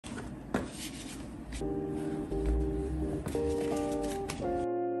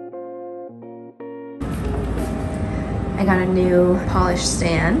I got a new polish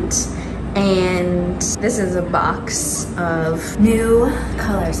stand, and this is a box of new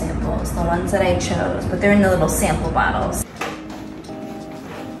color samples, the ones that I chose, but they're in the little sample bottles.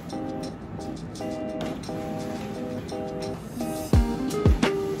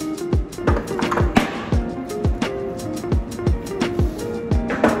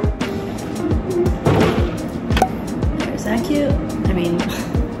 Is that cute? I mean,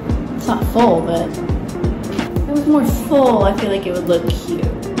 it's not full, but if it was more full, I feel like it would look cute.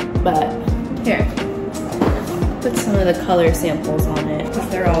 But here, put some of the color samples on it, because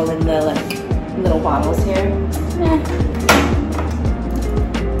they're all in the like little bottles here.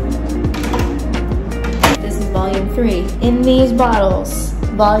 This is volume 3. In these bottles,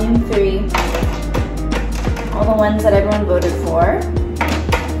 volume 3, all the ones that everyone voted for.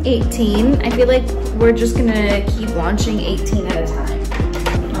 18. I feel like we're just gonna keep launching 18 at a time.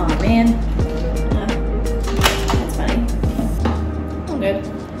 Oh man. That's funny. Oh, good.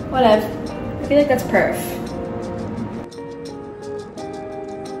 Whatever. I feel like that's perf.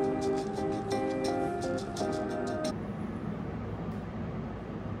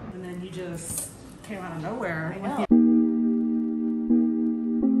 And then you just came out of nowhere. I know.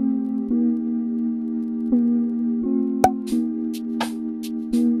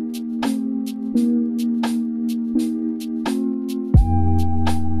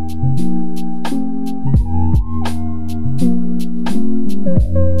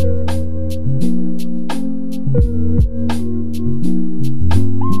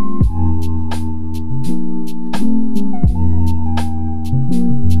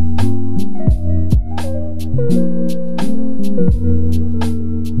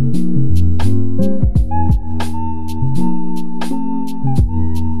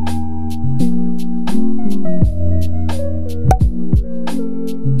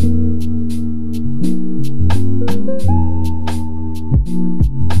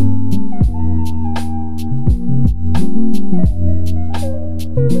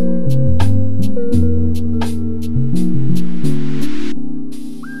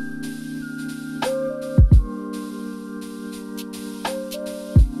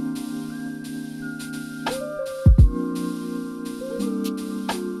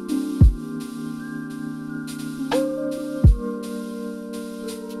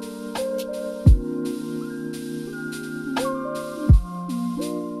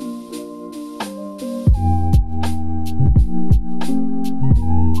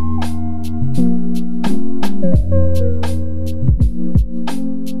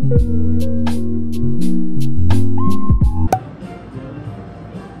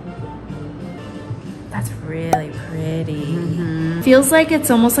 That's really pretty. Feels like it's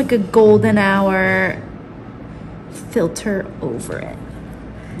almost like a golden hour filter over it.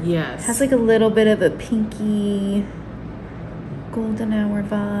 Yes. Has like a little bit of a pinky golden hour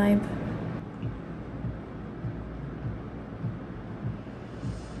vibe.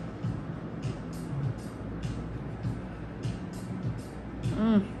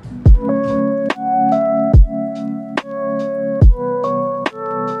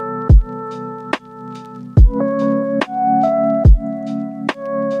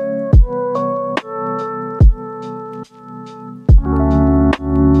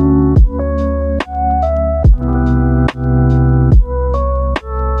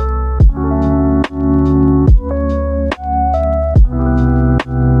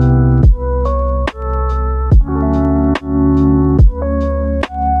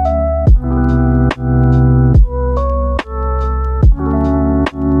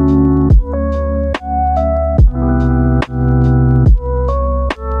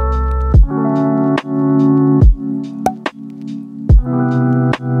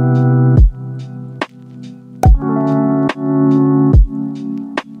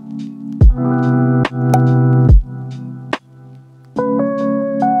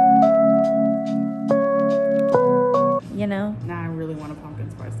 You know? Now I really want a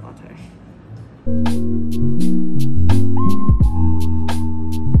pumpkin spice latte.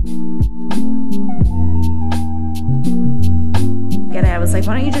 I was like,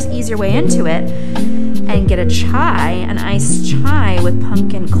 why don't you just ease your way into it and get a chai, an iced chai with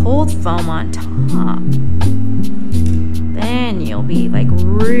pumpkin cold foam on top. Then you'll be like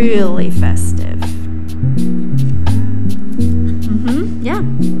really festive. Yeah.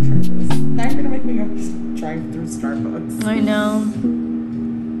 Now you're gonna make me go drive through Starbucks. I know.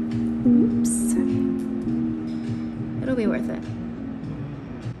 Oops. It'll be worth it.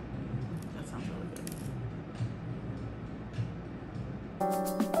 That sounds really good.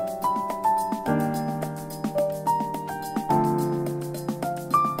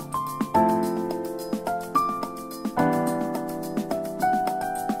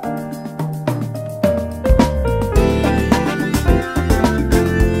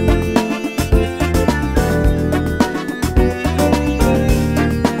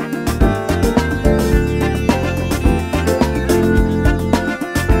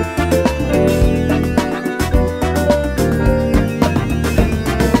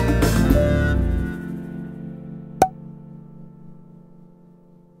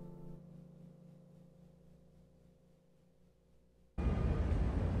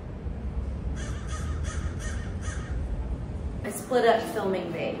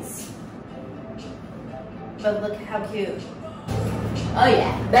 face. But look how cute. Oh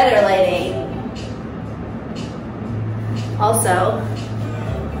yeah, better lighting. Also,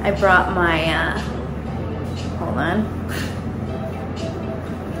 I brought my, hold on.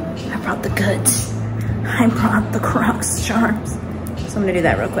 I brought the goods. I brought the Crocs charms. So I'm gonna do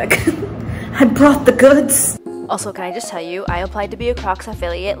that real quick. I brought the goods. Also, can I just tell you, I applied to be a Crocs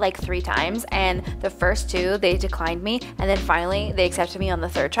affiliate like 3 times, and the first 2, they declined me, and then finally they accepted me on the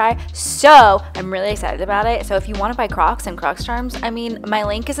 3rd try. So I'm really excited about it. So if you want to buy Crocs and Crocs charms, I mean, my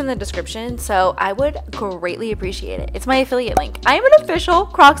link is in the description, so I would greatly appreciate it. It's my affiliate link. I am an official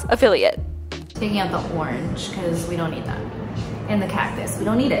Crocs affiliate. Taking out the orange, because we don't need that. And the cactus, we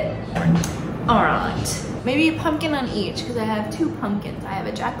don't need it. All right. Maybe a pumpkin on each, because I have 2 pumpkins. I have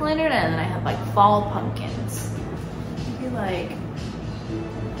a jack-o'-lantern, and then I have like fall pumpkins. Like,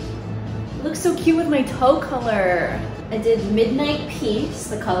 it looks so cute with my toe color. I did Midnight Peace,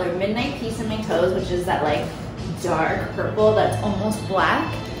 the color Midnight Peace in my toes, which is that like dark purple that's almost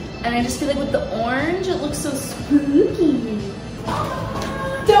black. And I just feel like with the orange, it looks so spooky.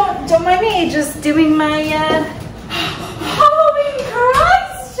 Don't mind me, just doing my Halloween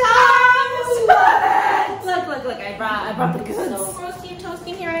Crocs charms. Look, I brought the goods. So frosty and toasty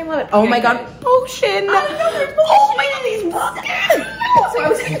in here, and I love it. Oh my god, potion! Oh my god, these potions!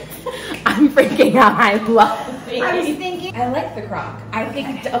 I'm freaking out. I love these. I was thinking, I like the Croc. I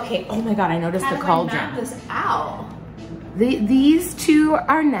think, okay, oh my god, I noticed the cauldron. How do I map this out? These 2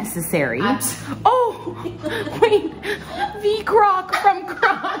 are necessary. Oh, wait, the Croc from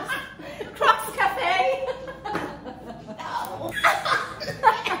Crocs. Crocs Cafe. No.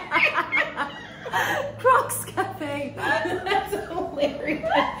 Crocs Cafe. That's hilarious.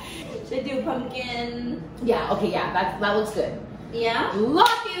 Should I do pumpkin? Yeah, okay, yeah, that looks good. Yeah?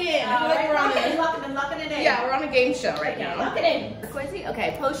 Lock it in. I feel like we're on locking it in. Yeah, we're on a game show right now. Lock it in. Squishy.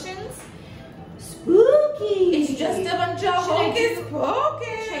 Okay, potions. Spooky. It's just a bunch of hocus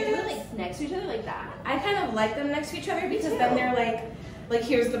pocus. Should I do it like next to each other like that? I kind of like them next to each other because then they're like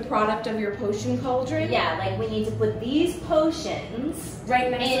here's the product of your potion cauldron. Yeah, like we need to put these potions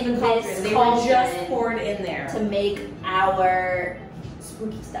right next to the cauldron. They were just poured in there to make our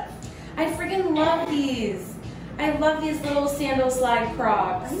spooky stuff. I freaking love these. I love these little sandal slide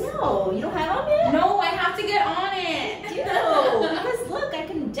Crocs. I know. You don't have on yet? No, I have to get on it. No, because look, I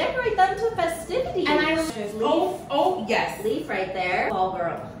can decorate them to festivities. And I oh yes. Leaf right there. Ball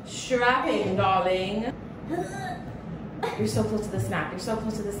girl. Strapping, darling. You're so close to the snap. You're so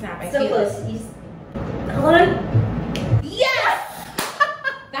close to the snap. I so feel close. it. Hold on. Yes!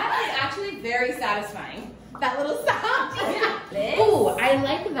 That is actually very satisfying. That little snap. Yeah. Oh, I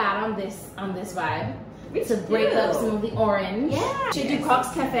like that on this vibe. To break up some of the orange. Yeah. Should we do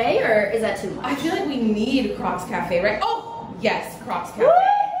Crocs Cafe or is that too much? I feel like we need Crocs Cafe, right? Oh, yes, Crocs Cafe.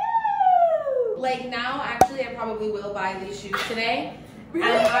 Like now, actually, I probably will buy these shoes today.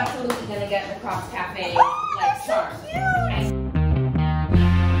 Really? I'm absolutely gonna get the Crocs Cafe like charm. So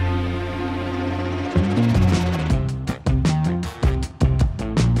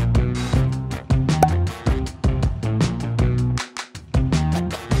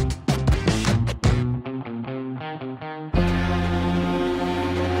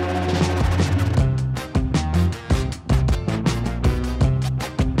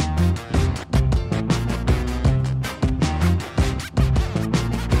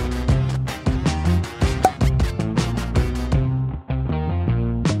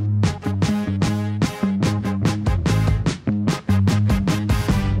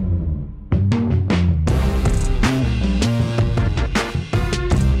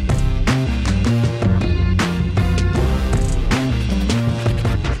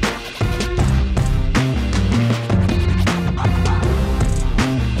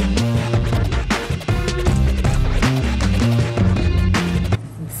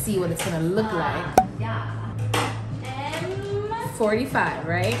look like. Yeah. 45,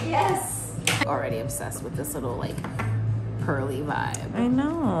 right? Yes. Already obsessed with this little like pearly vibe. I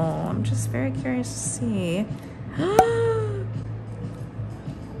know. I'm just very curious to see.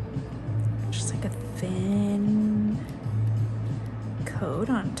 Just like a thin coat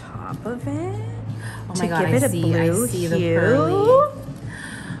on top of it. Oh my god, give it I a blue see hue. the pearly.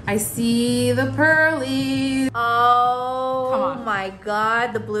 I see the pearly. Oh, come on. My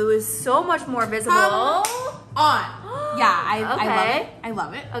god, the blue is so much more visible. Come on. Yeah, I love Okay. it. I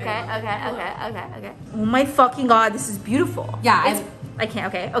love it. Okay. Oh my fucking god, this is beautiful. Yeah, I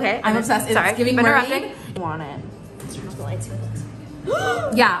can't. Okay. I'm obsessed. It's Sorry, giving interrupted. mermaid. I want it. Let's turn off the lights.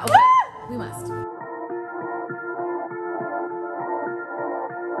 Yeah, okay. We must.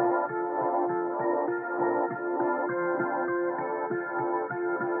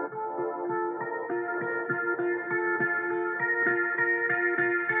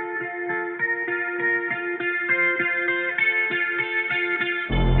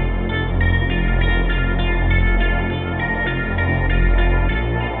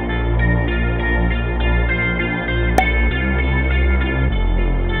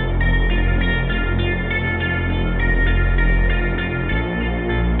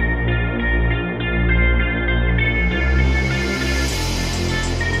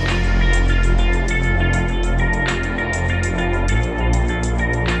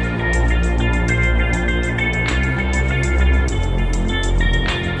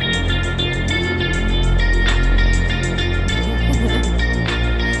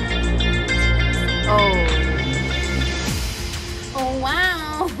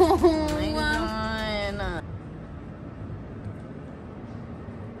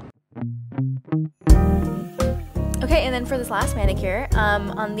 last manicure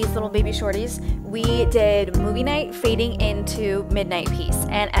on these little baby shorties, we did movie night fading into midnight piece.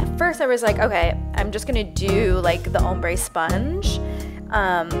 And at first I was like, okay, I'm just gonna do like the ombre sponge.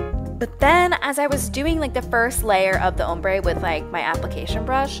 But then as I was doing like the first layer of the ombre with like my application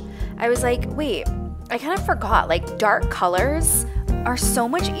brush, I was like, wait, I kind of forgot, like dark colors are so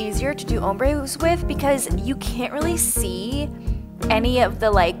much easier to do ombres with because you can't really see any of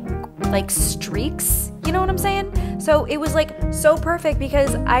the like streaks, you know what I'm saying? So it was like so perfect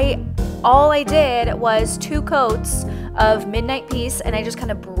because all I did was 2 coats of midnight piece and I just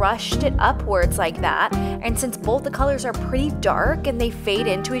kind of brushed it upwards like that. And since both the colors are pretty dark and they fade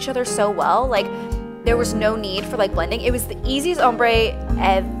into each other so well, like there was no need for like blending. It was the easiest ombre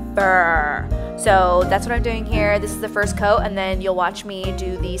ever. So that's what I'm doing here. This is the first coat, and then you'll watch me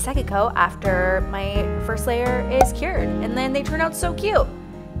do the second coat after my first layer is cured. And then they turn out so cute. All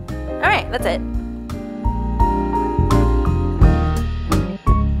right, that's it.